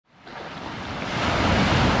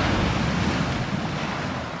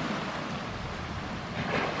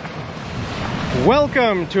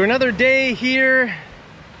Welcome to another day here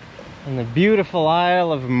in the beautiful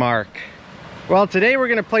Isle of Mark. Well, today we're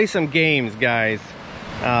gonna play some games, guys.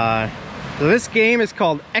 So this game is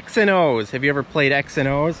called X and O's. Have you ever played X and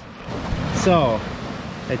O's? So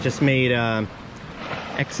I just made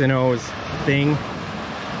X and O's thing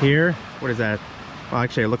here. What is that? Well,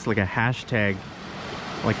 actually it looks like a hashtag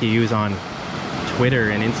like you use on Twitter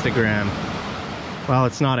and Instagram. Well,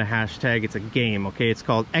 it's not a hashtag, it's a game, okay? It's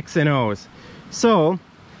called X and O's. So,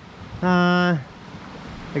 I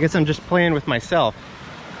guess I'm just playing with myself.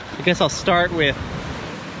 I guess I'll start with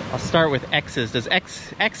X's. Does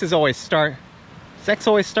X's always start? Does X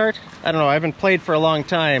always start? I don't know, I haven't played for a long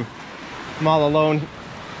time. I'm all alone.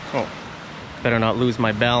 Oh, better not lose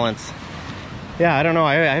my balance. Yeah, I don't know,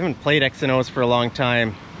 I haven't played X and O's for a long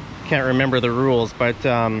time. Can't remember the rules, but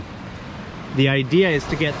the idea is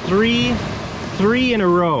to get three in a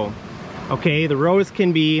row. Okay, the rows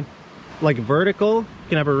can be like vertical. You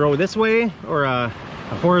can have a row this way, or a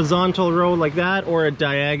horizontal row like that, or a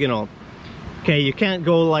diagonal. Okay, you can't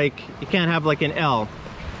have like an L.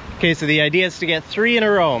 Okay, so the idea is to get 3 in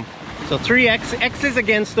a row. So 3 X's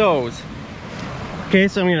against O's. Okay,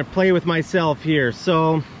 so I'm gonna play with myself here.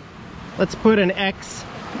 So let's put an X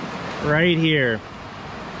right here.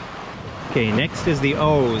 Okay, next is the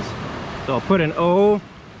O's. So I'll put an O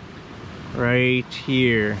right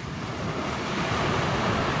here.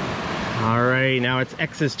 All right, now it's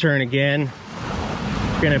X's turn again.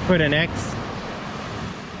 We're gonna put an X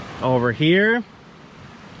over here,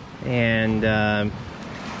 and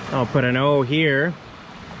I'll put an O here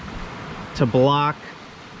to block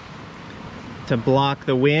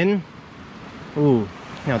the wind. Ooh,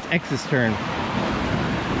 now it's X's turn.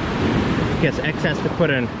 I guess X has to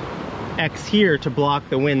put an X here to block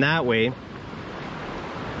the wind that way.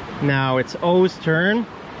 Now it's O's turn.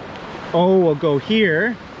 O will go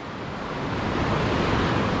here.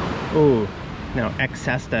 Oh, now X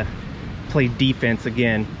has to play defense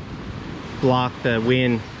again. Block the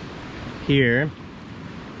wind here.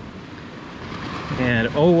 And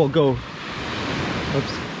O will go,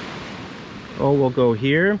 oops. O will go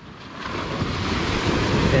here.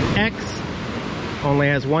 And X only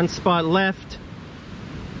has 1 spot left.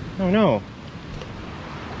 Oh no.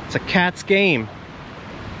 It's a cat's game.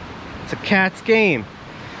 It's a cat's game.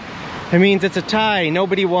 It means it's a tie,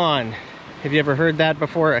 nobody won. Have you ever heard that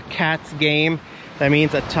before? A cat's game? That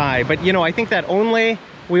means a tie. But you know, I think that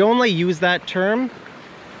we only use that term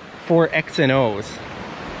for X and O's.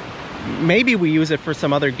 Maybe we use it for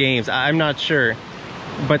some other games, I'm not sure.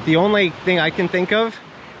 But the only thing I can think of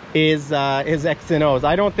is X and O's.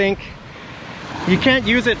 I don't think you can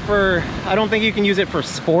use it for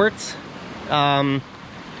sports. You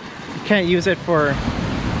can't use it for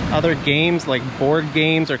other games like board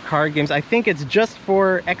games or card games. I think it's just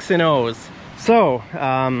for X and O's. So,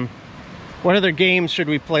 what other games should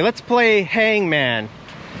we play? Let's play Hangman.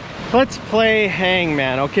 Let's play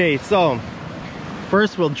Hangman. Okay, so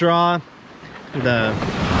first we'll draw the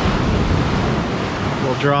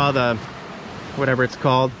whatever it's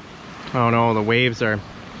called. Oh no, the waves are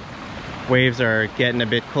getting a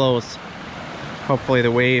bit close. Hopefully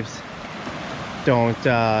the waves don't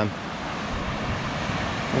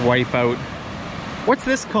wipe out. What's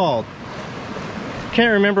this called?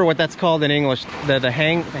 Can't remember what that's called in English. The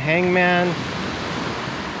hangman.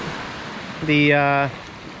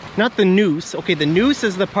 Not the noose. Okay, the noose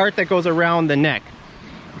is the part that goes around the neck.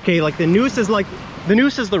 Okay, like the noose is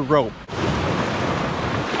the rope.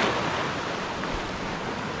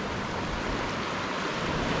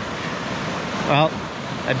 Well,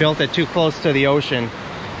 I built it too close to the ocean.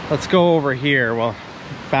 Let's go over here. Well,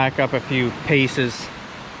 back up a few paces.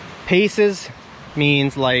 Paces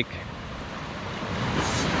means like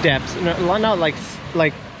steps. No, not like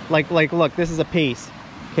look, this is a pace.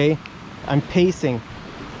 Okay, I'm pacing.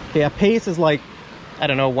 Okay, a pace is like, I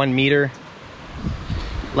don't know, 1 meter,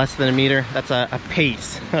 less than a meter. That's a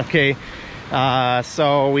pace. Okay,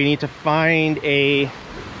 so we need to find a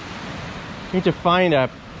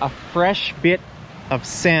fresh bit of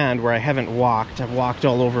sand where I haven't walked. I've walked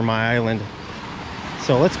all over my island.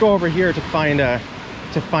 So let's go over here to find a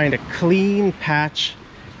clean patch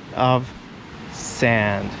of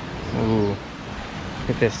sand. Ooh, look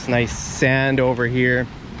at this nice sand over here.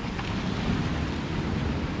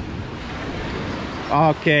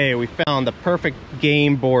 Okay, we found the perfect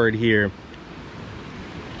game board here.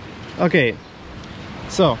 Okay,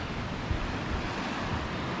 so,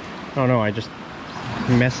 oh no, I just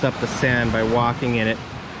messed up the sand by walking in it.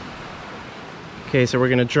 Okay, so we're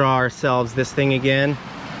gonna draw ourselves this thing again.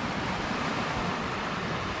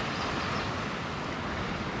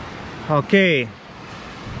 Okay,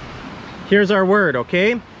 Here's our word,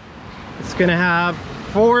 okay? It's gonna have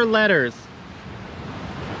 4 letters.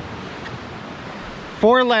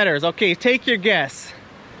 4 letters. Okay, take your guess.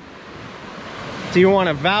 Do you want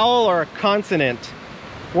a vowel or a consonant?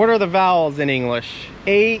 What are the vowels in English?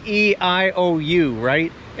 A, E, I, O, U,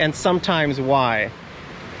 right? And sometimes Y.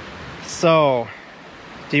 So,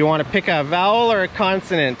 do you want to pick a vowel or a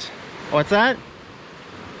consonant? What's that?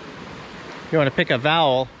 You want to pick a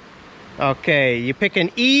vowel? Okay, you pick an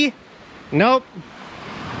E? Nope.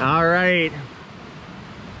 All right.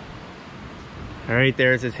 All right,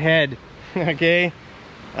 there's his head. Okay.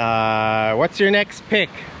 What's your next pick?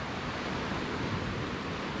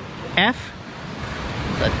 F?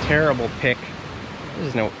 That's a terrible pick.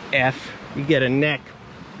 There's no F. You get a neck.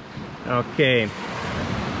 Okay.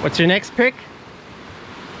 What's your next pick?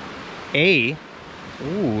 A.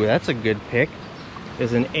 Ooh, that's a good pick.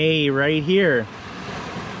 There's an A right here.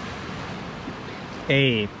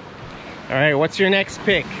 A. All right, what's your next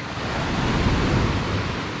pick?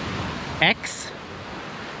 X?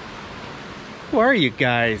 Who are you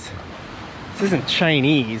guys? This isn't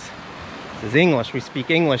Chinese. This is English. We speak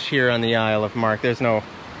English here on the Isle of Mark. There's no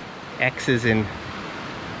X's in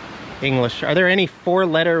English. Are there any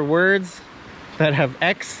 4-letter words that have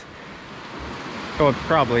X? Oh,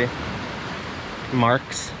 probably.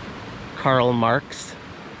 Marx. Karl Marx.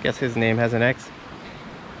 Guess his name has an X.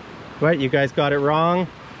 What? You guys got it wrong?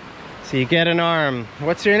 So you get an arm.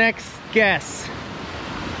 What's your next guess?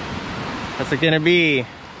 What's it gonna be?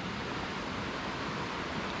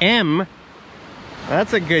 M?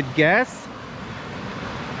 That's a good guess.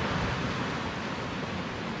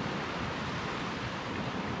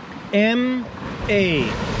 M-A.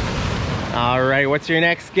 All right, what's your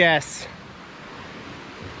next guess?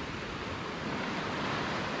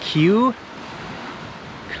 Q?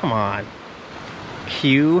 Come on.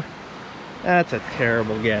 Q? That's a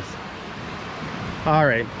terrible guess. All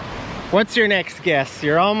right, what's your next guess?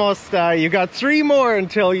 You're almost, you got 3 more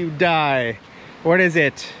until you die. What is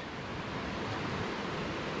it?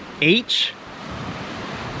 H?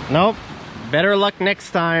 Nope. Better luck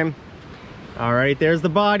next time. All right, there's the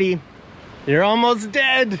body. You're almost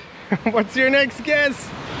dead. What's your next guess?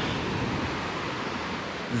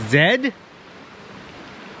 Z?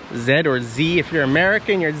 Z or Z. If you're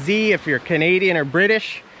American, you're Z. If you're Canadian or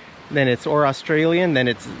British, then it's, or Australian, then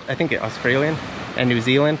it's, I think Australian and New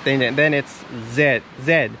Zealand, then it's Z.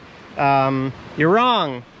 Z. You're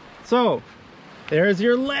wrong. So, there's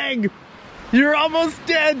your leg. You're almost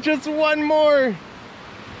dead. Just 1 more.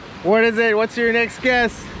 What is it? What's your next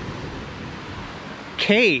guess?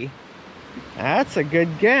 K. That's a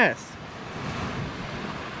good guess.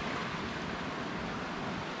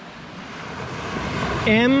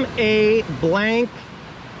 M-A blank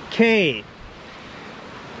K.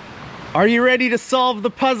 Are you ready to solve the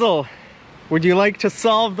puzzle? Would you like to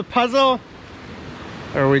solve the puzzle?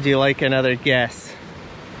 Or would you like another guess?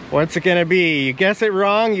 What's it gonna be? You guess it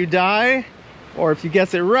wrong, you die? Or if you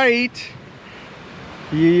guess it right,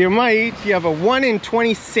 you might. You have a 1 in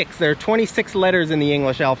 26. There are 26 letters in the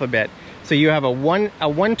English alphabet. So you have a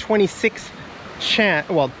 1/26th chance.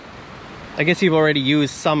 Well, I guess you've already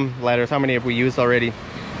used some letters. How many have we used already?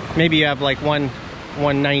 Maybe you have like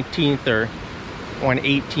 1/19th or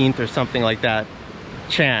 1/18th or something like that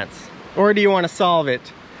chance. Or do you want to solve it?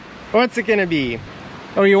 What's it gonna be?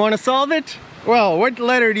 Oh, you want to solve it? Well, what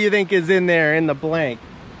letter do you think is in there in the blank?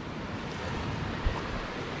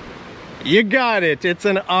 You got it. It's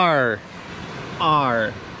an R.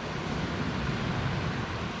 R.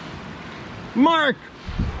 Mark,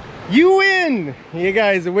 you win. You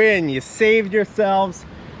guys win. You saved yourselves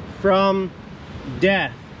from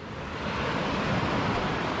death.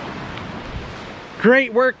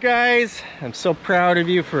 Great work, guys. I'm so proud of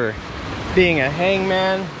you for being a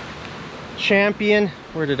hangman champion.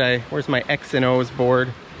 Where's my X and O's board?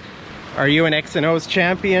 Are you an X and O's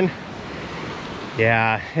champion?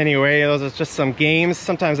 Yeah, anyway, those are just some games.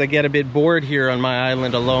 Sometimes I get a bit bored here on my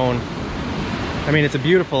island alone. I mean, it's a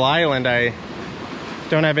beautiful island. I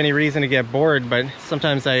don't have any reason to get bored, but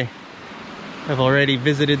sometimes I've already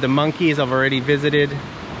visited the monkeys. I've already visited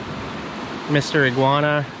Mr.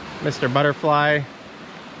 Iguana, Mr. Butterfly.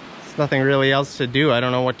 There's nothing really else to do. I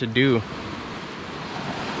don't know what to do.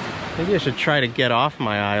 Maybe I should try to get off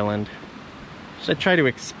my island. Should I try to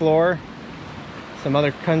explore some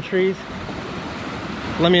other countries?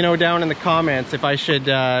 Let me know down in the comments if I should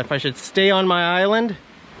stay on my island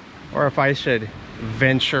or if I should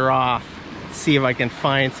venture off, see if I can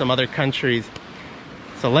find some other countries.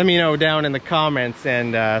 So let me know down in the comments,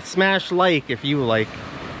 and smash like if you like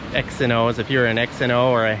X and O's, if you're an X and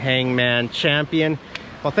O or a hangman champion.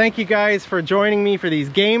 Well, thank you guys for joining me for these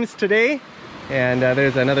games today. And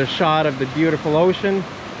there's another shot of the beautiful ocean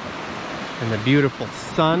and the beautiful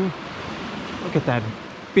sun. Look at that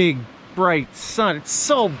big, bright sun. It's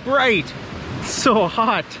so bright. It's so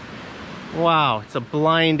hot. Wow, it's a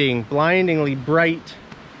blindingly bright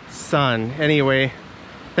sun. Anyway,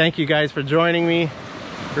 thank you guys for joining me.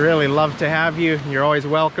 Really love to have you. You're always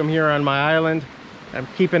welcome here on my island. I'm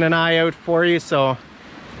keeping an eye out for you, so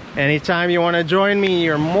anytime you want to join me,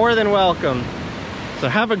 you're more than welcome. So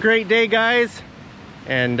have a great day, guys.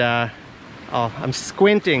 And I'm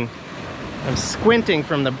squinting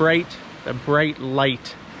from the bright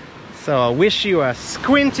light. So I wish you a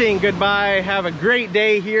squinting goodbye. Have a great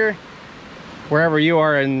day here. Wherever you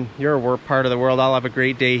are in your part of the world, I'll have a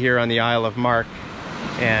great day here on the Isle of Mark.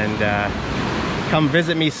 And come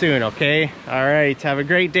visit me soon, okay? All right, have a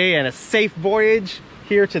great day and a safe voyage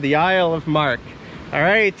here to the Isle of Mark. All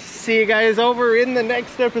right, see you guys over in the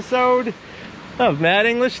next episode of Mad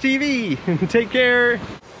English TV. Take care.